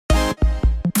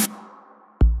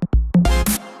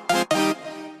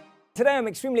today I'm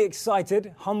extremely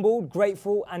excited, humbled,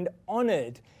 grateful, and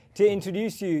honored to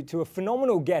introduce you to a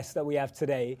phenomenal guest that we have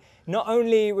today. Not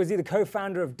only was he the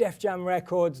co-founder of Def Jam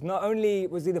Records, not only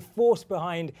was he the force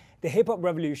behind the hip-hop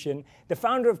revolution, the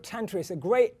founder of Tantris, a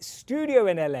great studio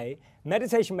in LA,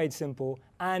 Meditation Made Simple,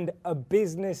 and a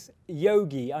business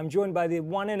yogi. I'm joined by the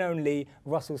one and only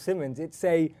Russell Simmons. It's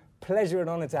a pleasure and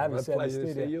honor to have you in the studio. Pleasure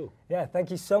to see you. Yeah, thank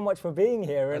you so much for being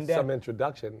here. That's some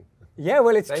introduction. Yeah,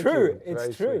 well, it's Thank true. you.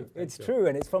 It's true. It's true,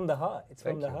 and it's from the heart. It's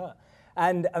from the heart.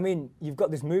 And I mean, you've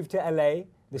got this move to LA.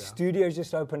 The studio's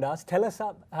just opened us. Tell us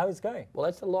how it's going. Well,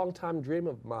 that's a long-time dream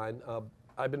of mine.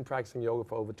 I've been practicing yoga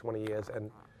for over 20 years, and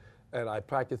I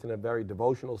practice in a very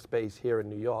devotional space here in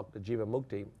New York, the Jiva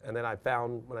Mukti. And then I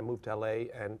found, when I moved to LA,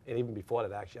 and even before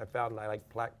that, actually, I found I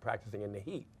like practicing in the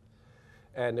heat.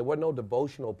 And there were no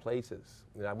devotional places.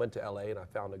 You know, I went to LA and I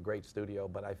found a great studio,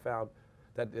 but I found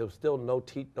that there was still no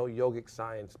yogic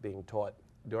science being taught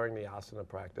during the asana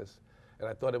practice. And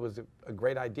I thought it was a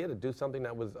great idea to do something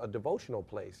that was a devotional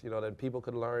place, you know, that people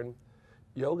could learn.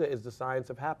 Yoga is the science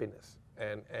of happiness.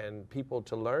 And people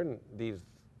to learn these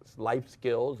life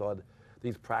skills or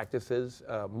these practices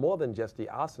more than just the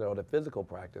asana or the physical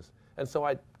practice. And so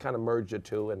I kind of merged the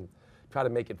two and try to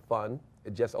make it fun.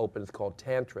 It just opened, it's called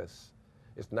Tantris.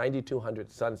 It's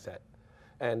 9200 Sunset.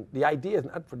 And the idea is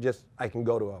not for just, I can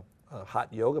go to a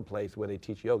hot yoga place where they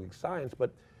teach yogic science,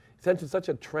 but since it's such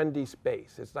a trendy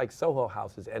space, it's like Soho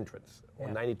House's entrance,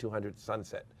 on 9200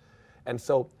 Sunset. And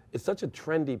so it's such a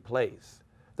trendy place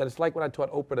that it's like when I taught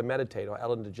Oprah to meditate or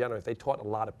Ellen DeGeneres, they taught a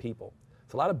lot of people.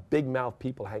 It's a lot of big mouth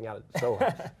people hang out at Soho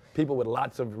House, people with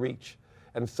lots of reach.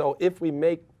 And so if we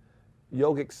make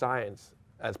yogic science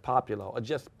as popular or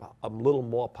just a little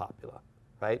more popular,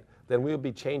 right, then we'll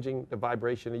be changing the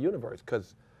vibration of the universe,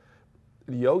 because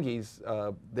the yogis,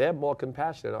 they're more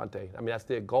compassionate, aren't they? I mean, that's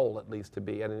their goal, at least, to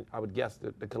be. And I would guess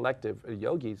that the collective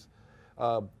yogis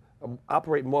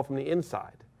operate more from the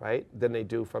inside, right, than they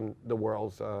do from the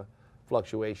world's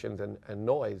fluctuations and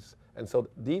noise. And so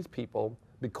these people,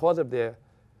 because of their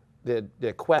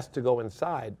quest to go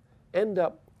inside, end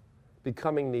up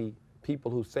becoming the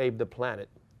people who save the planet,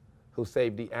 who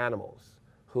save the animals,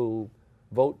 who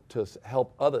vote to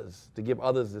help others, to give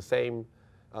others the same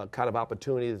kind of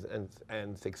opportunities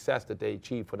and success that they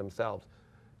achieve for themselves.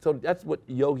 So that's what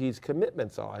yogis'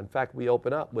 commitments are. In fact, we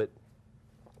open up with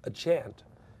a chant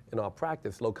in our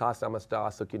practice,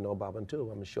 Lokasamasta Sukhino Bhavantu.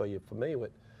 I'm sure you're familiar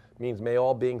with. It means, may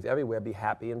all beings everywhere be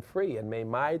happy and free, and may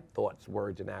my thoughts,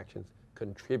 words, and actions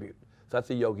contribute. So that's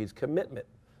a yogi's commitment,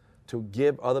 to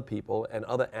give other people and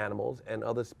other animals and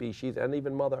other species and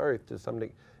even Mother Earth to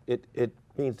something. It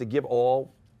means to give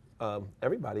all,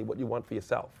 everybody what you want for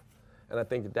yourself. And I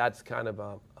think that that's kind of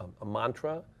a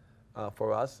mantra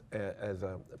for us as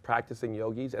practicing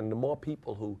yogis. And the more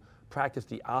people who practice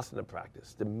the asana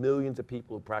practice, the millions of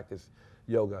people who practice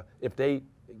yoga, if they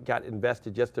got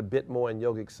invested just a bit more in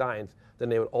yogic science, then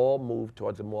they would all move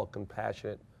towards a more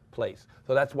compassionate place.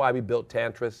 So that's why we built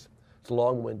Tantris. It's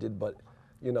long-winded, but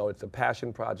you know, it's a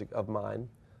passion project of mine.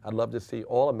 I'd love to see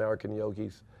all American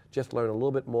yogis just learn a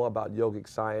little bit more about yogic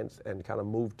science and kind of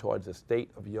move towards a state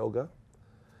of yoga.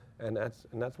 And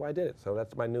that's why I did it. So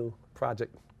that's my new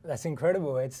project. That's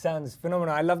incredible. It sounds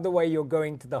phenomenal. I love the way you're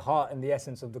going to the heart and the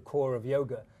essence of the core of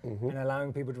yoga and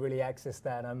allowing people to really access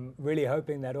that. I'm really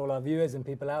hoping that all our viewers and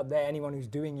people out there, anyone who's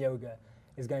doing yoga,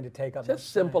 is going to take up that.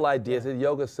 Just simple ideas. The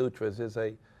Yoga Sutras is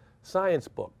a science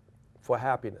book for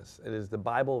happiness. It is the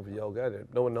Bible of yoga.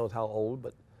 No one knows how old,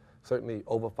 but certainly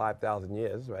over 5,000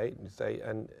 years, right?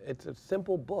 And it's a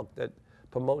simple book that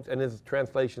promotes, and there's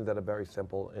translations that are very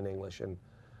simple in English, and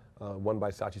one by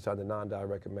Satchidananda I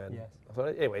recommend. Yes. So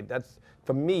anyway, that's,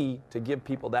 for me, to give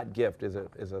people that gift is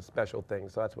a special thing.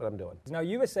 So that's what I'm doing. Now,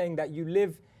 you were saying that you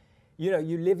live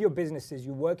your businesses,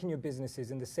 you work in your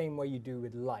businesses in the same way you do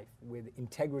with life, with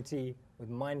integrity, with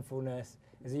mindfulness,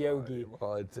 as a yogi.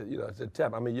 Well, it's a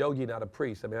attempt. I'm a yogi, not a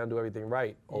priest. I mean, I do everything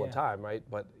right all the time, right?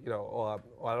 But I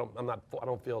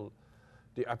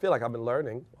feel like I've been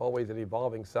learning, always and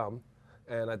evolving some.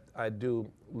 And I do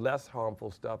less harmful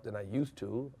stuff than I used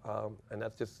to, and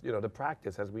that's just, the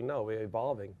practice. As we know, we're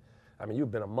evolving. I mean,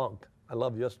 you've been a monk. I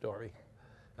love your story.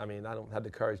 I mean, I don't have the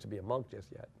courage to be a monk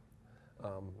just yet.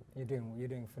 You're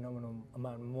doing phenomenal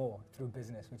amount more through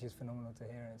business, which is phenomenal to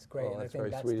hear, and it's great. Well, that's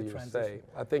very sweet of you to say.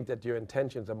 I think that your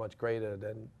intentions are much greater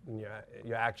than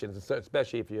your actions,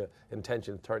 especially if your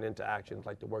intentions turn into actions,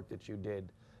 like the work that you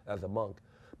did as a monk.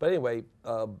 But anyway.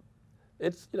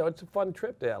 It's a fun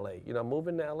trip to LA.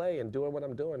 Moving to LA and doing what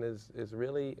I'm doing is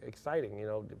really exciting.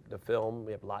 The film,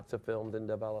 we have lots of films in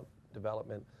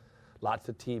development, lots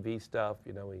of TV stuff.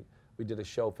 We did a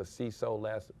show for CISO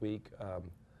last week,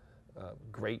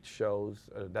 great shows.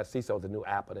 That CISO is a new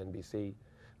app on NBC.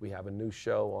 We have a new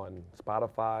show on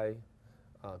Spotify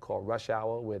called Rush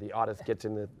Hour, where the artist gets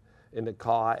in the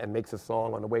car and makes a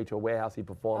song on the way to a warehouse. He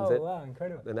performs it. Oh, wow,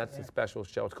 incredible. And that's a special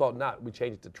show. It's called we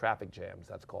changed it to Traffic Jams,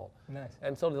 that's called. Nice.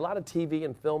 And so there's a lot of TV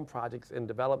and film projects in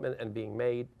development and being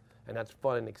made, and that's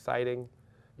fun and exciting.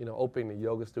 You know, opening the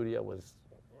yoga studio was,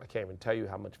 I can't even tell you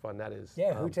how much fun that is.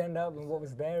 Yeah, who turned up and what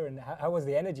was there, and how was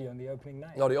the energy on the opening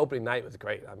night? Oh, the opening night was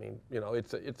great. I mean, you know,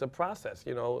 it's a process,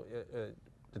 you know.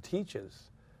 The teachers,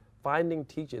 finding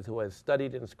teachers who have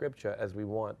studied in scripture as we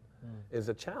want is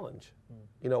a challenge.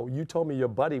 You know, you told me your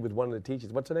buddy was one of the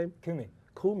teachers. What's her name? Kumi.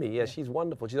 Kumi, yeah, she's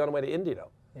wonderful. She's on her way to India,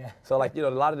 though. Yeah. So, like, you know,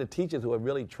 a lot of the teachers who are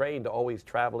really trained are always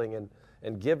traveling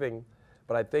and giving.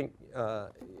 But I think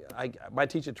my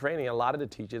teacher training, a lot of the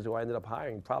teachers who I ended up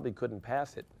hiring probably couldn't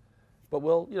pass it. But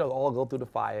we'll, you know, all go through the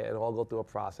fire and all go through a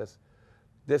process.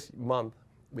 This month,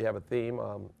 we have a theme,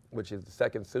 which is the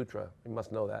Second Sutra. You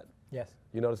must know that. Yes.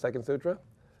 You know the Second Sutra?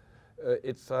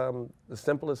 It's the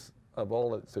simplest of all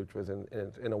the sutras.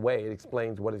 In a way, it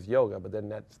explains what is yoga, but then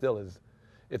that still is,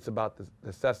 it's about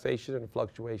the cessation and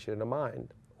fluctuation in the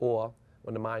mind, or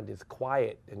when the mind is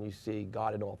quiet and you see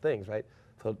God in all things, right?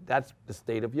 So that's the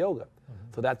state of yoga.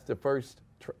 So that's the first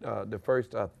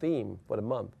theme for the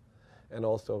month. And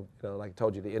also, you know, like I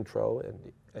told you, the intro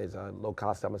is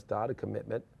Loka Samasta, the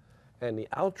commitment. And the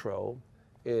outro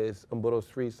is Umburo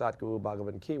Sri Satguru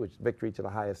Bhagavan Ki, which is victory to the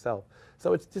highest self.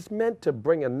 So it's just meant to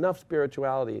bring enough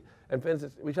spirituality. And for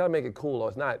instance, we try to make it cool, or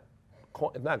it's not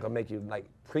going to make you like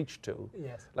preach to.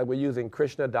 Yes. Like we're using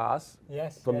Krishna Das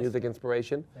for music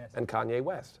inspiration and Kanye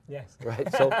West. Yes. Right?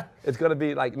 So it's going to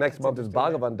be like next month is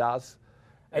Bhagavan Das.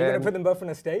 Are you going to put them both on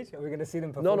a stage? Are we going to see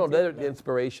them perform? No, they're the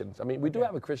inspirations. I mean, we do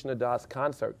have a Krishna Das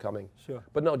concert coming. Sure.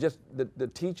 But no, just the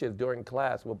teachers during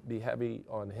class will be heavy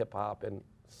on hip hop and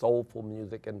soulful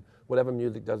music and whatever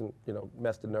music doesn't, you know,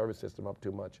 mess the nervous system up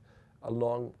too much,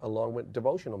 along with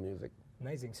devotional music.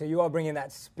 Amazing. So you are bringing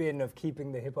that spin of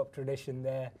keeping the hip hop tradition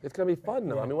there. It's going to be fun,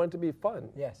 though. I mean, we want it to be fun.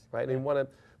 Yes. Right. And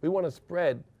we want to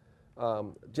spread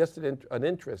just an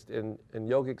interest in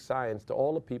yogic science to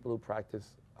all the people who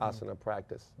practice asana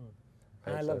practice.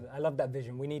 And I love that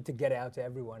vision. We need to get it out to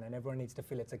everyone, and everyone needs to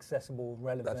feel it's accessible,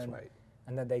 relevant. That's right.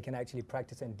 And that they can actually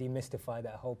practice and demystify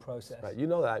that whole process. Right. You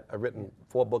know that I've written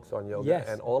 4 books on yoga, Yes.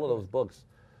 and all of those books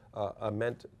are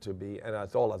meant to be, and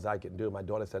that's all as I can do. My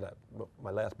daughter said that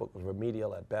my last book was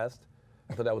remedial at best.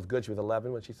 I thought that was good. She was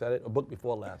 11 when she said it. A book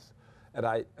before last, and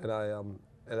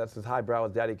that's as highbrow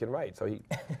as Daddy can write. So he,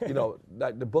 you know,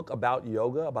 the book about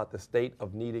yoga, about the state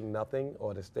of needing nothing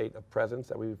or the state of presence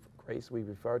that we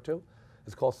refer to,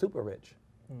 is called Super Rich,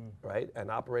 right? And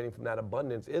operating from that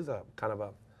abundance is a kind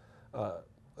of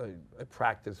a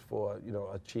practice for, you know,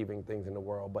 achieving things in the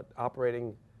world. But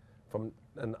operating from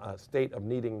a state of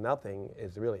needing nothing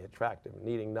is really attractive.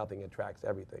 Needing nothing attracts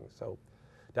everything. So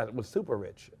that was Super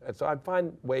Rich. And so I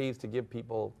find ways to give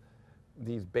people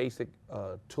these basic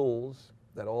tools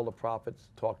that all the prophets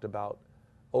talked about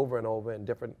over and over in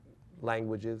different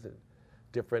languages and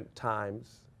different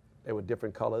times. They were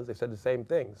different colors. They said the same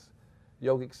things.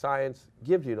 Yogic science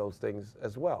gives you those things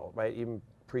as well, right? Even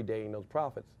predating those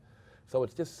prophets. So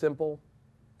it's just simple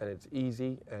and it's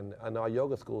easy, and our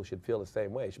yoga school should feel the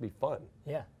same way. It should be fun.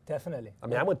 Yeah, definitely. I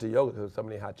mean, I went to yoga because there were so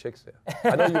many hot chicks there.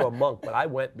 I know you were a monk, but I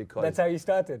went because... That's how you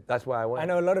started? That's why I went. I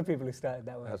know a lot of people who started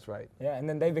that way. That's right. Yeah, and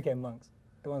then they became monks.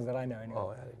 The ones that I know anyway.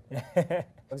 Oh, yeah.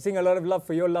 I'm seeing a lot of love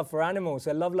for your love for animals.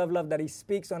 So love that he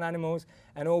speaks on animals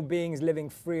and all beings living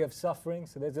free of suffering.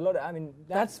 So there's a lot of, I mean,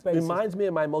 that space reminds me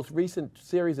of my most recent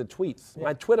series of tweets,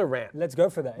 my Twitter rant. Let's go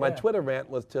for that. My Twitter rant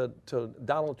was to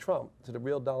Donald Trump, to the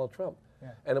real Donald Trump. Yeah.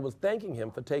 And it was thanking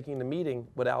him for taking the meeting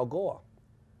with Al Gore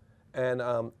and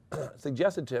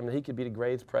suggested to him that he could be the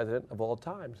greatest president of all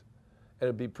times. And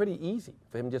it would be pretty easy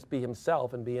for him to just be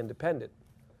himself and be independent.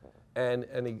 And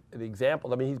the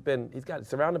example, I mean, he's got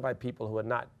surrounded by people who are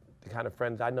not the kind of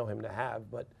friends I know him to have,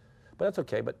 but that's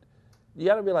okay. But you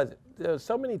got to realize there are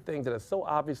so many things that are so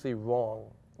obviously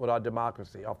wrong with our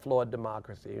democracy, our flawed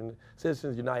democracy, and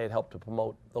Citizens United helped to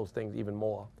promote those things even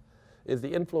more, is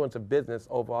the influence of business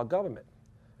over our government.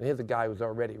 And here's a guy who's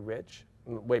already rich.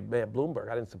 Wait, Mayor Bloomberg,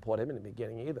 I didn't support him in the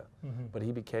beginning either, but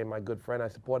he became my good friend. I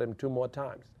supported him 2 more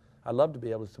times. I'd love to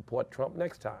be able to support Trump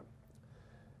next time.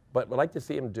 But I'd like to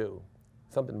see him do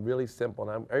something really simple,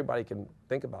 and everybody can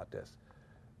think about this.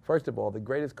 First of all, the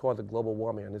greatest cause of global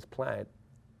warming on this planet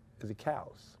is the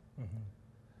cows.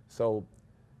 So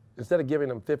instead of giving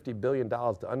them $50 billion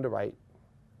to underwrite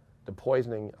the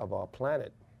poisoning of our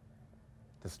planet,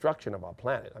 destruction of our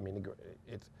planet, I mean,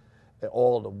 it's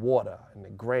all the water and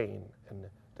the grain and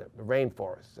the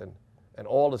rainforests and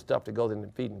all the stuff that goes into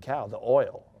feeding cows, the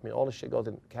oil, I mean, all the shit goes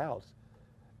in cows.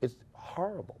 It's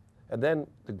horrible. And then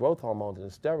the growth hormones and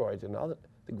the steroids and other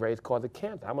degrades cause the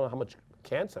cancer. I don't know how much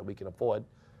cancer we can afford.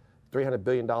 $300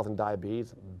 billion in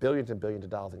diabetes, billions and billions of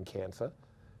dollars in cancer.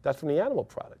 That's from the animal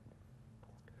product.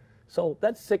 So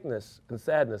that sickness and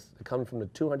sadness that comes from the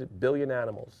 200 billion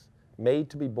animals made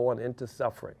to be born into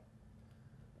suffering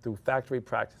through factory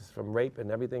practices from rape and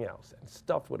everything else, and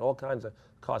stuffed with all kinds of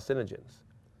carcinogens.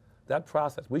 That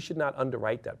process, we should not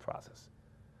underwrite that process,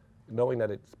 knowing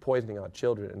that it's poisoning our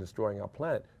children and destroying our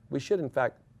planet. We should, in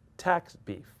fact, tax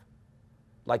beef,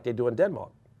 like they do in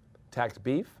Denmark. Tax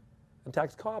beef and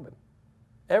tax carbon.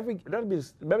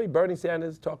 Remember Bernie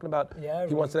Sanders talking about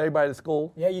he wants everybody to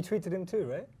school? Yeah, you tweeted him too,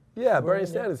 right? Yeah, Bernie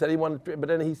Sanders said he wanted, but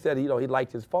then he said, he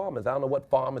liked his farmers. I don't know what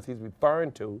farmers he's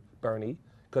referring to, Bernie,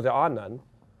 because there are none.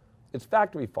 It's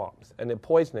factory farms, and they're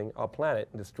poisoning our planet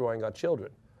and destroying our children.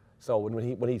 So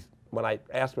when I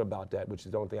asked him about that, which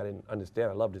is the only thing I didn't understand,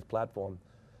 I loved his platform,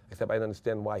 except I didn't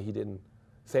understand why he didn't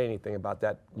say anything about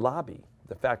that lobby,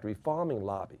 the factory farming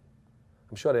lobby.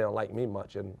 I'm sure they don't like me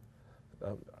much, and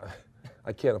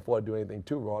I can't afford to do anything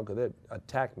too wrong because they'd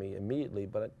attack me immediately.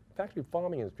 But factory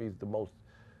farming industry is the most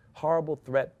horrible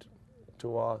threat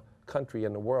to our country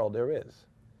and the world there is.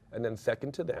 And then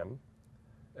second to them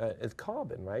is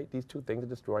carbon, right? These two things are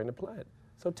destroying the planet.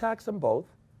 So tax them both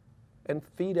and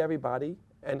feed everybody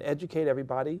and educate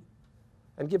everybody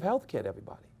and give health care to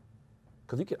everybody.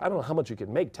 Because I don't know how much you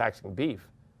can make taxing beef,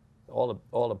 all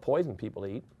the poison people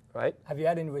eat, right? Have you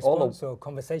had any response or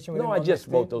conversation with him? No, I just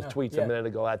wrote those tweets a minute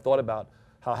ago. I thought about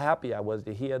how happy I was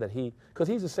to hear that because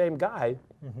he's the same guy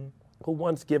who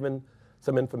once given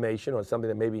some information or something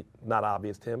that maybe not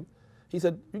obvious to him. He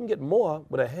said, you can get more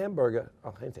with a hamburger.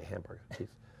 Oh, I didn't say hamburger. Jeez.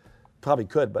 Probably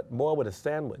could, but more with a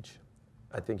sandwich,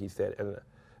 I think he said, and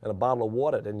a bottle of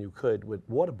water than you could with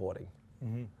waterboarding,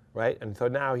 right? And so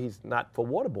now he's not for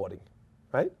waterboarding,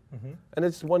 right? And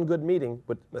it's one good meeting.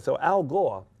 So Al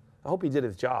Gore, I hope he did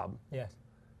his job. Yes.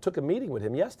 Took a meeting with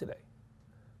him yesterday.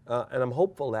 And I'm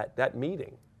hopeful that that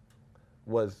meeting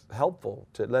was helpful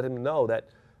to let him know that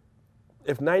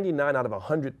if 99 out of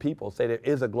 100 people say there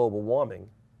is a global warming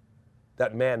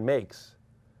that man makes,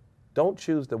 don't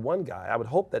choose the one guy. I would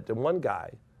hope that the one guy,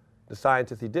 the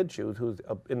scientist he did choose, who's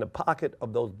in the pocket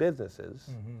of those businesses,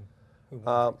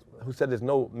 who said there's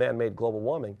no man-made global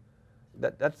warming,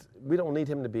 we don't need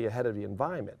him to be ahead of the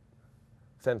environment,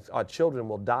 since our children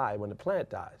will die when the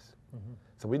planet dies.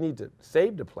 So we need to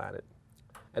save the planet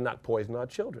and not poison our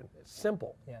children. It's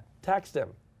simple. Yeah. Tax them.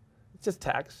 It's just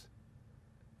tax.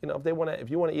 You know, if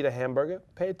you want to eat a hamburger,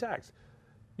 pay a tax.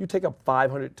 You take up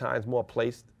 500 times more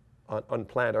place on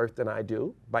planet Earth than I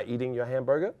do by eating your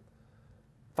hamburger.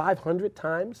 500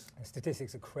 times? The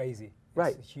statistics are crazy.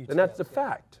 Right, it's a huge and that's scale. the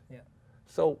fact. Yeah.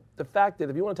 So the fact that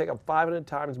if you want to take up 500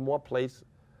 times more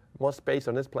space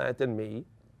on this planet than me,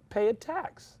 pay a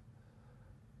tax.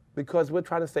 Because we're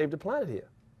trying to save the planet here.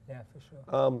 Yeah, for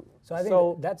sure. So I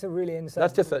think that's a really insightful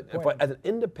That's just point. as an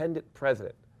independent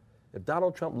president, if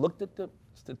Donald Trump looked at the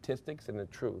statistics and the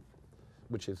truth,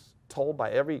 which is told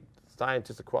by every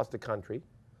scientist across the country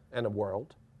and the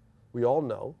world, we all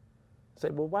know, say,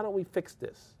 well, why don't we fix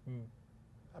this?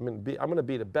 I'm going to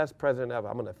be the best president ever.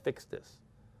 I'm going to fix this.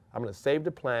 I'm going to save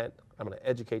the planet. I'm going to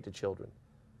educate the children.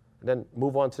 And then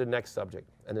move on to the next subject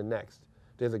and the next.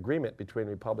 There's agreement between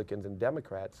Republicans and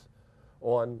Democrats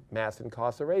on mass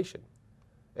incarceration.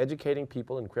 Educating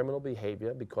people in criminal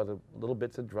behavior because of little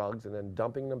bits of drugs and then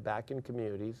dumping them back in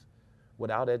communities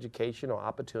without education or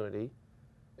opportunity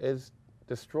is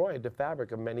destroyed the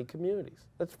fabric of many communities.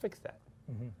 Let's fix that.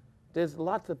 There's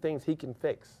lots of things he can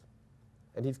fix,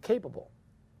 and he's capable.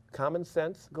 Common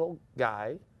sense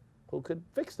guy who could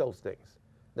fix those things.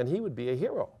 Then he would be a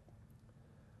hero.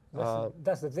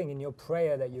 That's the thing, in your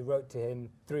prayer that you wrote to him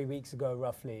 3 weeks ago,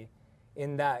 roughly,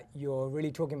 in that you're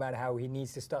really talking about how he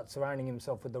needs to start surrounding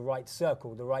himself with the right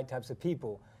circle, the right types of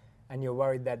people, and you're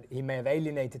worried that he may have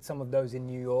alienated some of those in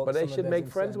New York. But they should make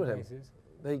friends with him.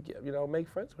 They, make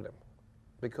friends with him,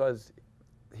 because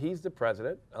he's the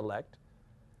president-elect,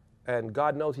 and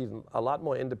God knows he's a lot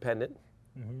more independent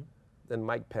than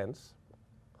Mike Pence,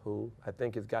 who I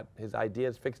think has got his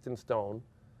ideas fixed in stone.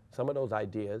 Some of those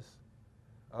ideas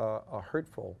are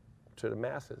hurtful to the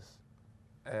masses.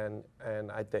 And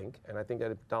I think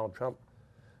that if Donald Trump,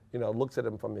 looks at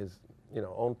him from his,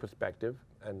 own perspective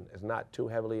and is not too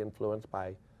heavily influenced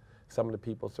by some of the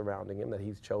people surrounding him, that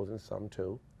he's chosen some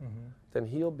too, then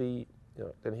he'll be,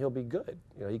 good.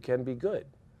 He can be good.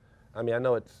 I mean, I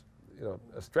know it's,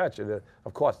 a stretch. And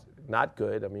of course, not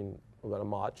good. I mean, we're going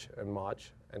to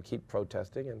march and keep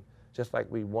protesting. And just like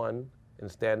we won in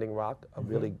Standing Rock, a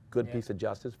really good piece of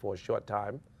justice for a short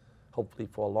time, hopefully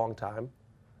for a long time.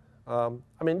 I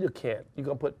mean, you can't.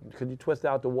 Could you twist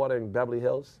out the water in Beverly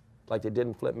Hills like they did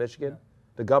in Flint, Michigan? Yeah.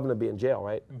 The governor be in jail,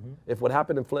 right? If what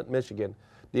happened in Flint, Michigan,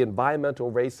 the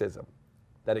environmental racism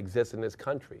that exists in this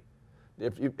country,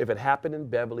 if it happened in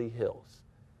Beverly Hills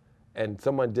and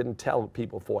someone didn't tell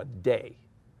people for a day,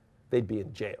 they'd be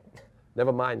in jail.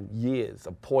 Never mind years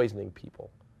of poisoning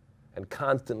people and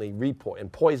constantly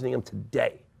poisoning them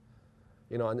today.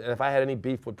 You know, and if I had any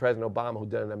beef with President Obama, who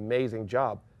did an amazing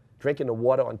job, drinking the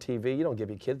water on TV, you don't give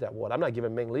your kids that water. I'm not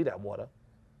giving Ming Lee that water.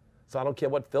 So I don't care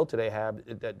what filter they have,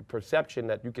 that perception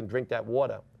that you can drink that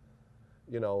water,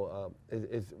 you know,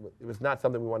 it was not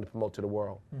something we wanted to promote to the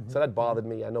world. So that bothered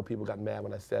me. I know people got mad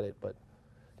when I said it, but,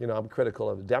 you know, I'm critical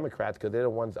of the Democrats because they're the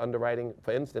ones underwriting,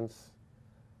 for instance,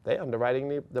 they're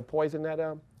underwriting the poison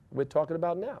that we're talking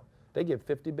about now. They give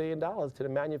 $50 billion to the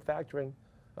manufacturing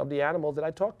of the animals that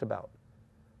I talked about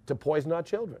to poison our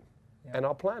children and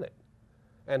our planet.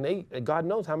 And God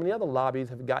knows how many other lobbies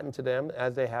have gotten to them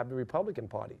as they have the Republican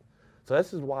Party. So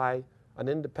this is why an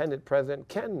independent president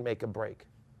can make a break.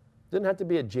 Doesn't have to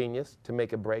be a genius to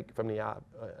make a break from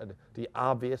the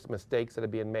obvious mistakes that are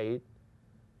being made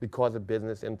because of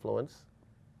business influence.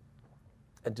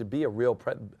 And to be a real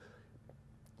president.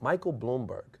 Michael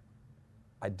Bloomberg,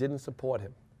 I didn't support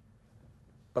him.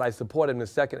 But I supported him in the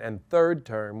second and third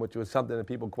term, which was something that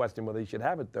people questioned whether he should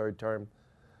have a third term,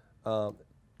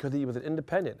 because he was an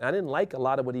independent. I didn't like a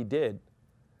lot of what he did,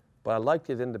 but I liked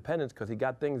his independence because he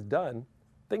got things done,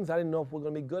 things I didn't know if were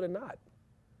going to be good or not.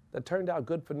 That turned out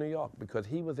good for New York because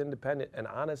he was independent and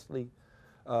honestly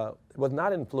was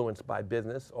not influenced by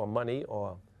business or money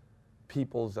or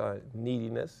people's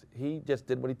neediness. He just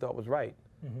did what he thought was right.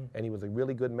 And he was a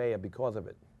really good mayor because of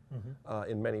it.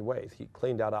 In many ways. He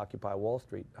cleaned out Occupy Wall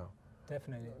Street.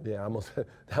 Definitely. Yeah,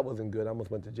 that wasn't good. I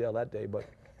almost went to jail that day.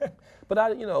 But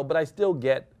I still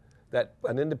get that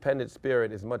an independent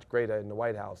spirit is much greater in the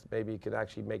White House. Maybe it could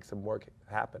actually make some work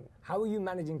happen. How are you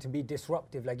managing to be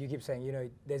disruptive? Like you keep saying, you know,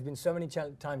 there's been so many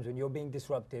times when you're being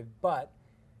disruptive, but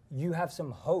you have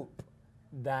some hope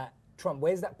that Trump,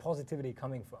 where's that positivity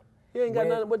coming from? You ain't got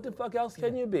nothing. What the fuck else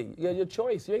can you be? You got your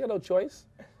choice. You ain't got no choice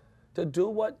to do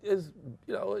what is,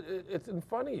 you know, it's in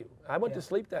front of you. I went to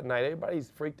sleep that night. Everybody's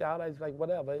freaked out. I was like,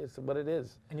 whatever, it's what it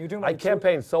is. And you're doing. I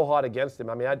campaigned so hard against him.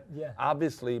 I mean,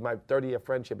 obviously my 30-year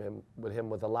friendship with him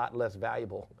was a lot less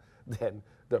valuable than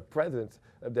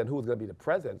than who was going to be the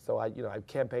president. So I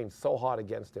campaigned so hard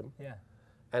against him. Yeah.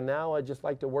 And now I just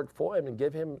like to work for him and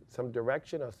give him some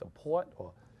direction or support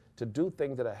or to do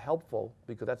things that are helpful,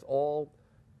 because that's all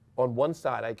on one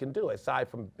side I can do, aside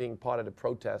from being part of the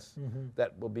protests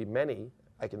that will be many.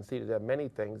 I can see that there are many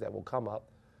things that will come up.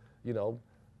 You know,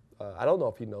 I don't know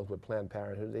if he knows what Planned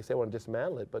Parenthood, they say want to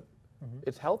dismantle it, but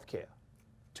it's health care.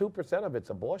 2% of it's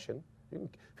abortion. If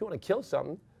you want to kill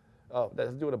something that has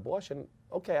to do with abortion,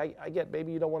 okay, I get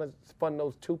maybe you don't want to fund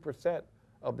those 2%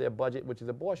 of their budget, which is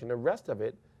abortion. The rest of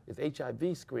it is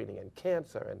HIV screening and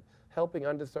cancer and helping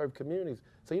underserved communities.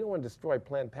 So you don't want to destroy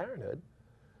Planned Parenthood.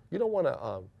 You don't want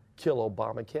to kill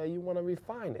Obamacare. You want to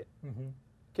refine it. You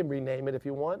can rename it if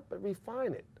you want, but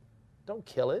refine it. Don't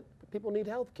kill it. People need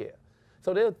health care.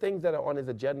 So there are things that are on his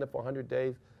agenda for 100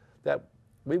 days that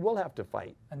we will have to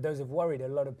fight. And those have worried a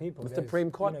lot of people. The Supreme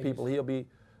Court people, he'll be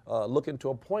looking to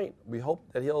a point. We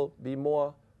hope that he'll be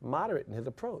more moderate in his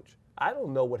approach. I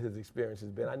don't know what his experience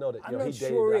has been. I know that he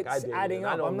dated like I dated. Adding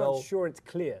up. I'm not sure it's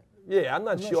clear. Yeah, I'm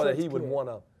not sure that he would want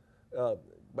to,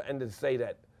 and to say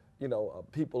that, you know,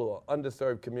 people who are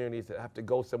underserved communities that have to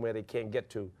go somewhere they can't get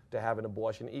to have an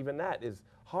abortion, even that is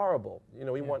horrible. You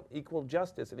know, we want equal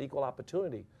justice and equal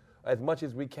opportunity. As much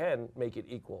as we can make it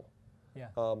equal. Yeah.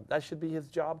 That should be his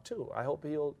job too. I hope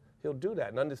he'll do that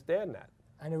and understand that.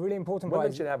 And a really important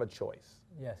women should have a choice.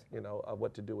 Yes. You know, of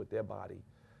what to do with their body,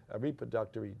 a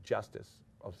reproductive justice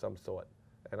of some sort.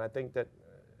 And I think that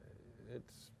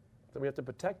we have to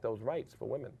protect those rights for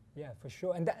women. Yeah, for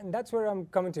sure. And that's where I'm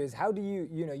coming to, is how do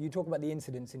you talk about the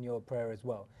incidents in your prayer as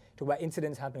well. Talk about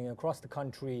incidents happening across the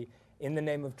country in the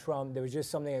name of Trump. There was just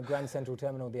something at Grand Central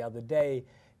Terminal the other day.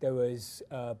 There was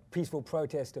a peaceful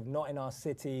protest of not in our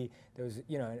city. There was,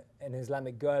 you know, an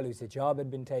Islamic girl whose hijab had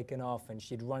been taken off and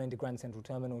she'd run into Grand Central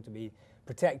Terminal to be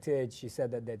protected. She said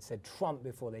that they'd said Trump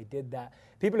before they did that.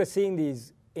 People are seeing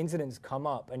these incidents come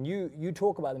up, and you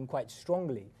talk about them quite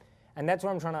strongly. And that's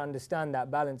where I'm trying to understand that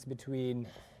balance between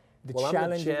the challenge. I'm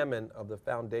the chairman of the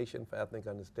Foundation for Ethnic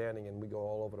Understanding, and we go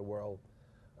all over the world,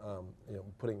 you know,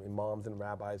 putting imams and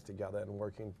rabbis together and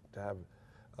working to have,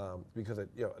 because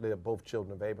you know, they're both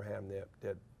children of Abraham.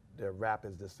 Their rap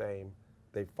is the same.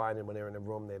 they find it when they're in a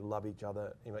room. They love each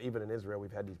other. You know, even in Israel,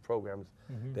 we've had these programs.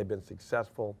 They've been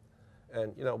successful.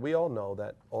 And, you know, we all know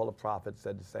that all the prophets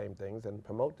said the same things and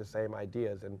promote the same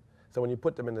ideas. And so when you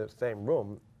put them in the same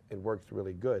room, it works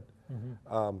really good.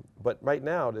 But right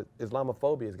now, the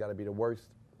Islamophobia has got to be the worst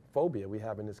phobia we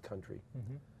have in this country.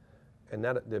 And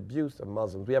that the abuse of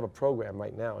Muslims. We have a program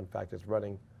right now, in fact, it's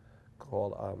running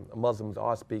called Muslims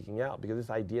Are Speaking Out, because this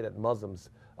idea that Muslims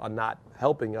are not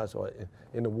helping us or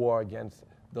in the war against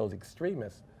those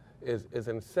extremists is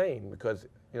insane, because,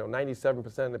 you know, 97%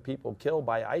 of the people killed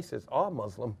by ISIS are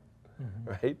Muslim,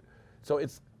 right? So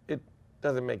it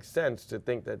doesn't make sense to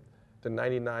think that the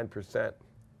 99%,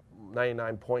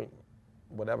 99 point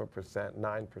whatever percent,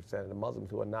 9% of the Muslims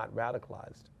who are not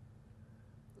radicalized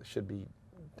should be,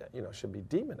 you know, should be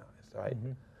demonized, right?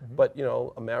 But, you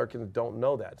know, Americans don't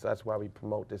know that. So that's why we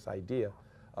promote this idea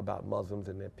about Muslims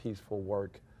and their peaceful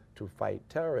work to fight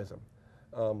terrorism.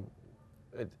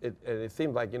 It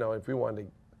seems like, you know, if we wanted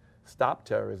to stop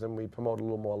terrorism, we promote a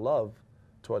little more love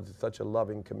towards such a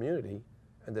loving community,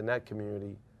 and then that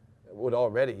community would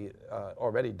already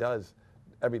does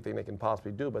everything they can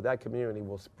possibly do, but that community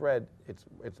will spread its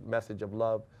message of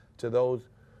love to those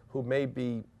who may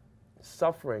be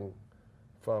suffering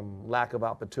from lack of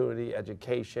opportunity,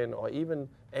 education, or even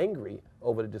angry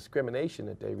over the discrimination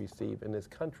that they receive in this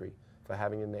country for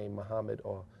having the name Muhammad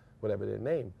or whatever their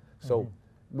name. So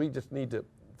we just need to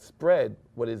spread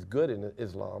what is good in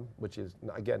Islam, which is,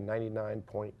 again,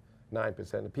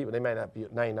 99.9% of people. They might not be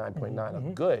 99.9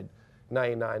 are good,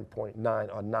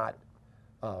 99.9 are not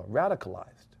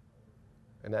radicalized.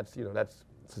 And that's, you know, that's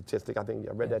statistic. I think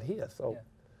I read that here. So,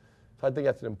 so I think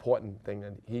that's an important thing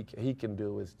that he can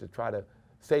do, is to try to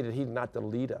say that he's not the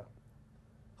leader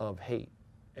of hate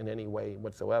in any way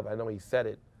whatsoever. I know he said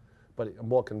it, but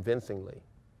more convincingly,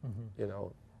 you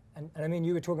know. And I mean,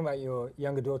 you were talking about your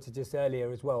younger daughter just earlier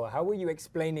as well. How were you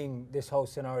explaining this whole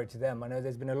scenario to them? I know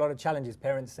there's been a lot of challenges,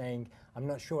 parents saying, I'm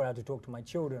not sure how to talk to my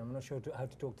children, I'm not sure how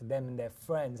to talk to them and their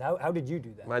friends. How did you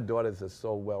do that? My daughters are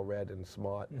so well-read and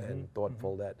smart and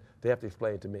thoughtful that they have to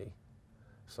explain it to me.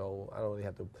 So I don't really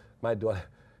have to. My daughter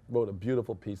wrote a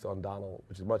beautiful piece on Donald,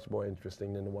 which is much more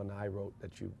interesting than the one I wrote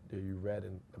that you read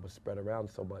and that was spread around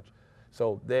so much.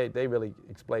 So they really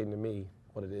explained to me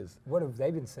what it is. What have they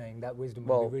been saying? That wisdom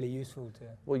would be really useful to...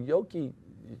 Well, Yogi,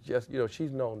 just, you know,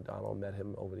 she's known Donald, met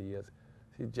him over the years.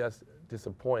 She's just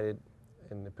disappointed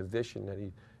in the position that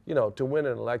he, you know, to win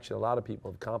an election, a lot of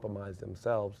people have compromised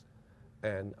themselves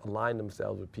and aligned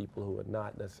themselves with people who are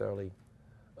not necessarily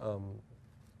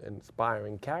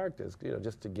inspiring characters, you know,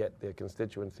 just to get their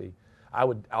constituency. I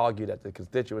would argue that the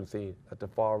constituency that the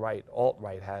far right,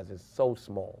 alt-right has is so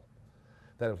small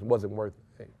that it wasn't worth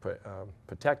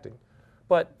protecting.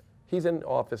 But he's in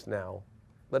office now.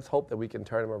 Let's hope that we can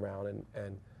turn him around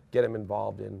and get him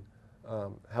involved in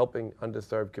helping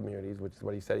underserved communities, which is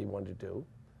what he said he wanted to do,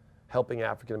 helping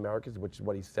African Americans, which is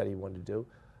what he said he wanted to do,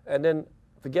 and then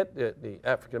forget the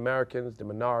African Americans, the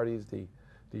minorities,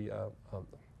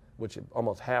 which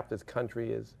almost half this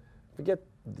country is. Forget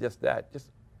just that,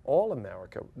 just all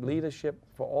America, leadership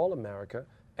for all America,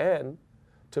 and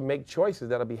to make choices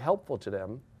that'll be helpful to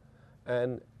them,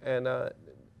 and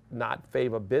not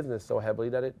favor business so heavily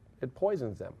that it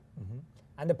poisons them.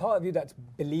 And the part of you that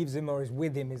believes him or is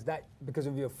with him, is that because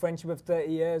of your friendship of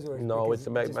 30 years? Or no, it's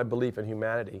my belief in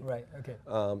humanity. Right, okay.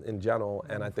 In general,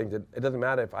 and I think that it doesn't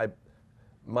matter if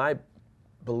my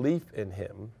belief in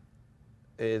him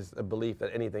is a belief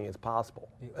that anything is possible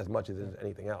as much as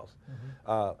anything else.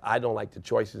 I don't like the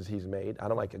choices he's made. I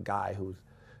don't like a guy who's,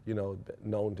 you know,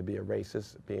 known to be a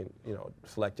racist being, you know,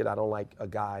 selected. I don't like a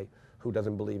guy who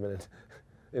doesn't believe in it.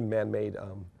 In man-made,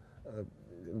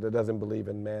 that doesn't believe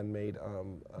in man-made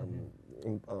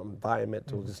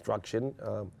environmental destruction.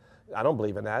 I don't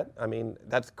believe in that. I mean,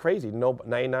 that's crazy.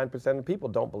 99% of people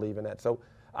don't believe in that. So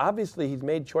obviously he's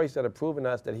made choices that have proven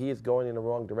us that he is going in the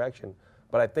wrong direction.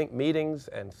 But I think meetings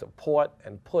and support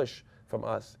and push from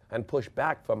us and push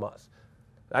back from us.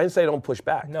 I didn't say don't push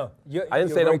back. No, I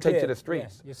didn't say don't take to the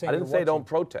streets. Yeah, I didn't say don't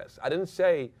protest. I didn't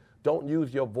say don't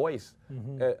use your voice,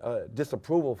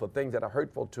 disapproval for things that are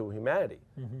hurtful to humanity.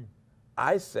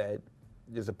 I said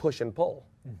there's a push and pull.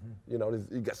 You know,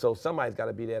 so somebody's got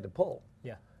to be there to pull.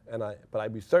 Yeah.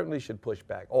 But we certainly should push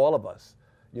back. All of us.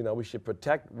 You know, we should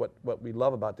protect what we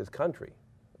love about this country,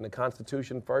 and the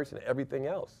Constitution first, and everything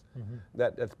else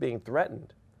that's being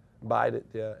threatened by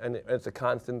and it's a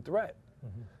constant threat.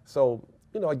 So,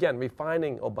 you know, again,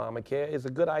 refining Obamacare is a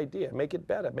good idea. Make it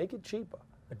better. Make it cheaper.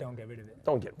 But don't get rid of it.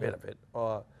 Don't get rid of it.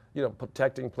 Or, you know,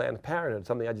 protecting Planned Parenthood,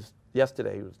 something I just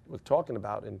yesterday was talking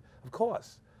about. And of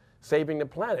course, saving the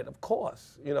planet, of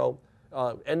course. You know,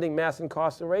 ending mass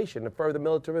incarceration, the further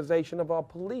militarization of our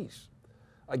police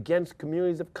against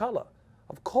communities of color,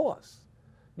 of course.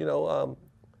 You know,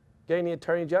 getting the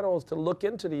attorney generals to look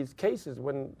into these cases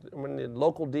when the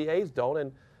local DAs don't.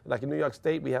 And like in New York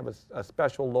State, we have a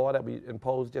special law that we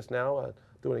imposed just now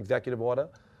through an executive order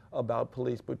about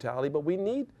police brutality. But we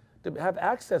need to have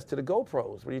access to the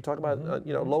GoPros when you talk about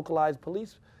you know, localized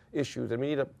police issues. And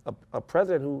we need a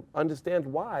president who understands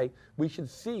why we should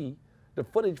see the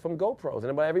footage from GoPros,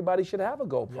 and everybody should have a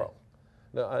GoPro.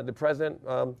 Yeah. The president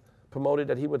promoted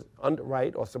that he would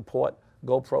underwrite or support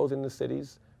GoPros in the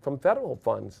cities from federal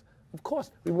funds. Of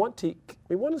course, we want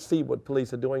to see what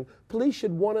police are doing. Police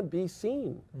should want to be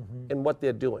seen in what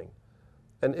they're doing,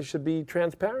 and it should be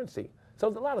transparency. So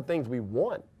there's a lot of things we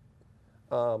want,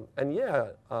 and yeah,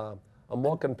 a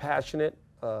more compassionate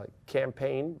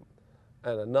campaign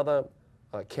and another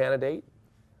candidate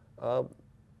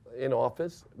in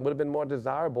office would have been more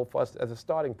desirable for us as a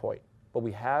starting point. But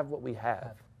we have what we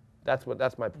have.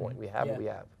 That's my point. We have what we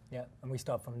have. Yeah, and we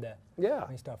start from there. Yeah.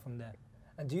 We start from there.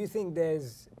 And do you think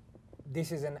this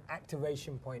is an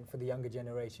activation point for the younger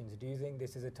generations? Do you think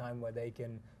this is a time where they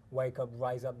can wake up,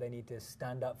 rise up, they need to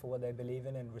stand up for what they believe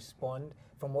in and respond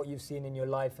from what you've seen in your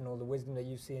life and all the wisdom that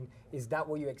you've seen? Is that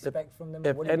what you expect from them?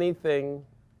 If anything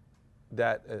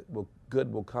that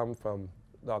good will come from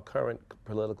our current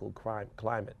political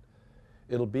climate,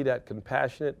 it'll be that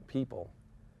compassionate people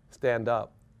stand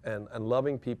up and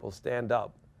loving people stand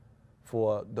up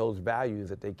for those values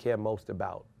that they care most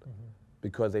about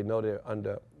because they know they're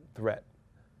under threat.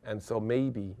 And so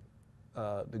maybe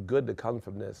the good that comes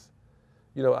from this,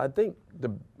 you know, I think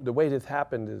the way this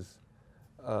happened is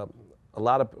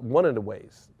one of the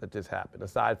ways that this happened,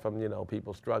 aside from, you know,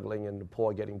 people struggling and the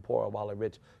poor getting poorer while the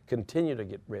rich continue to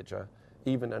get richer,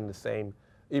 even under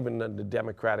the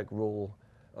Democratic rule,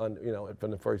 you know,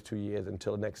 from the first 2 years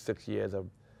until the next 6 years of,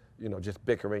 you know, just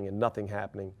bickering and nothing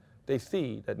happening. They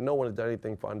see that no one has done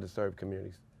anything for underserved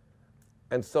communities.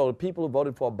 And so the people who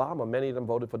voted for Obama, many of them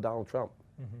voted for Donald Trump.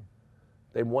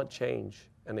 They want change,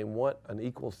 and they want an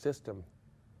equal system.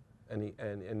 And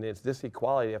it's this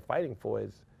equality they're fighting for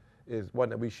is one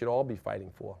that we should all be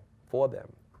fighting for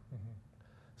them.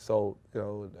 So, you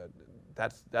know,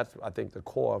 that's I think the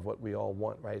core of what we all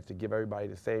want, right? Is to give everybody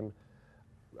the same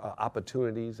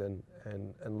opportunities and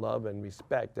love and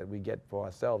respect that we get for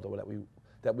ourselves, or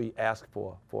that we ask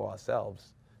for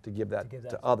ourselves, to give that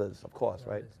to others, of course,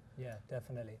 right? Yeah,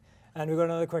 definitely. And we've got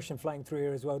another question flying through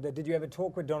here as well. Did you ever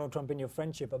talk with Donald Trump in your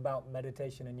friendship about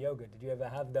meditation and yoga? Did you ever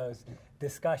have those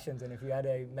discussions? And if you had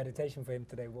a meditation for him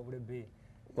today, what would it be?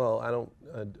 Well, I don't.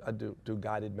 I do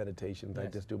guided meditations. Yes. I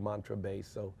just do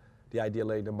mantra-based. So the idea,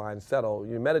 letting the mind settle.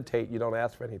 You meditate, you don't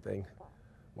ask for anything.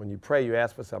 When you pray, you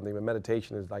ask for something. But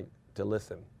meditation is like to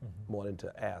listen more than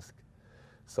to ask.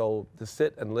 So to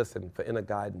sit and listen for inner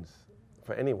guidance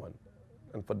for anyone,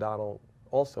 and for Donald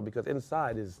also, because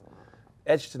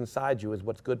etched inside you is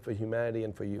what's good for humanity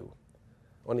and for you.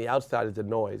 On the outside is the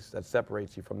noise that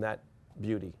separates you from that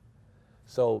beauty.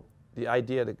 So the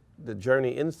idea that the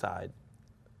journey inside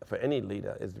for any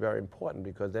leader is very important,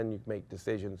 because then you make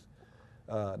decisions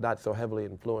not so heavily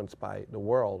influenced by the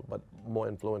world, but more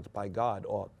influenced by God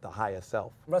or the higher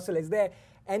self. Russell, is there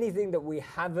anything that we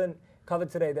haven't covered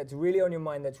today that's really on your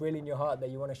mind, that's really in your heart, that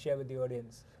you want to share with the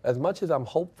audience? As much as I'm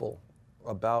hopeful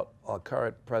about our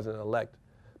current president-elect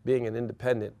being an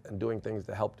independent and doing things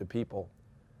to help the people,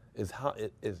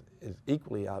 I'm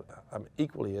equally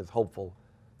as hopeful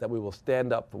that we will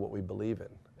stand up for what we believe in,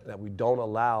 that we don't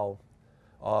allow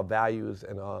our values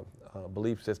and our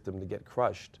belief system to get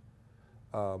crushed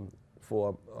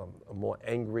for a more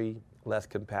angry, less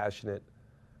compassionate,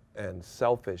 and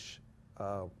selfish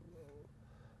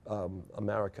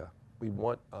America. We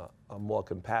want a more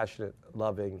compassionate,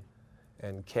 loving,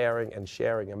 and caring and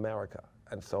sharing America.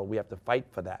 And so we have to fight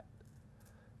for that.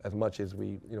 As much as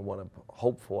we want to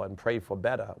hope for and pray for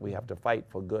better, we have to fight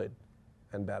for good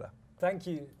and better. Thank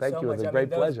you so much. Thank you. It was a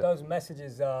great pleasure. Those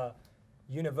messages are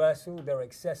universal. They're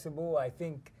accessible. I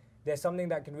think there's something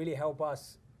that can really help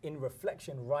us in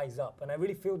reflection rise up. And I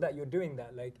really feel that you're doing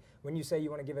that. Like when you say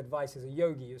you want to give advice as a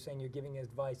yogi, you're saying you're giving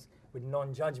advice with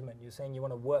non-judgment. You're saying you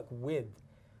want to work with.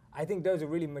 I think those are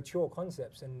really mature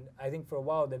concepts. And I think for a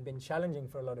while they've been challenging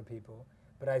for a lot of people.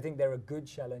 But I think they're a good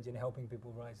challenge in helping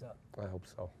people rise up. I hope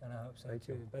so. And I hope so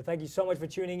too. But thank you so much for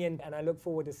tuning in, and I look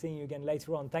forward to seeing you again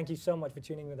later on. Thank you so much for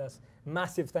tuning with us.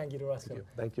 Massive thank you to Russell.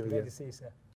 Thank you. Great to see you,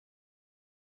 sir.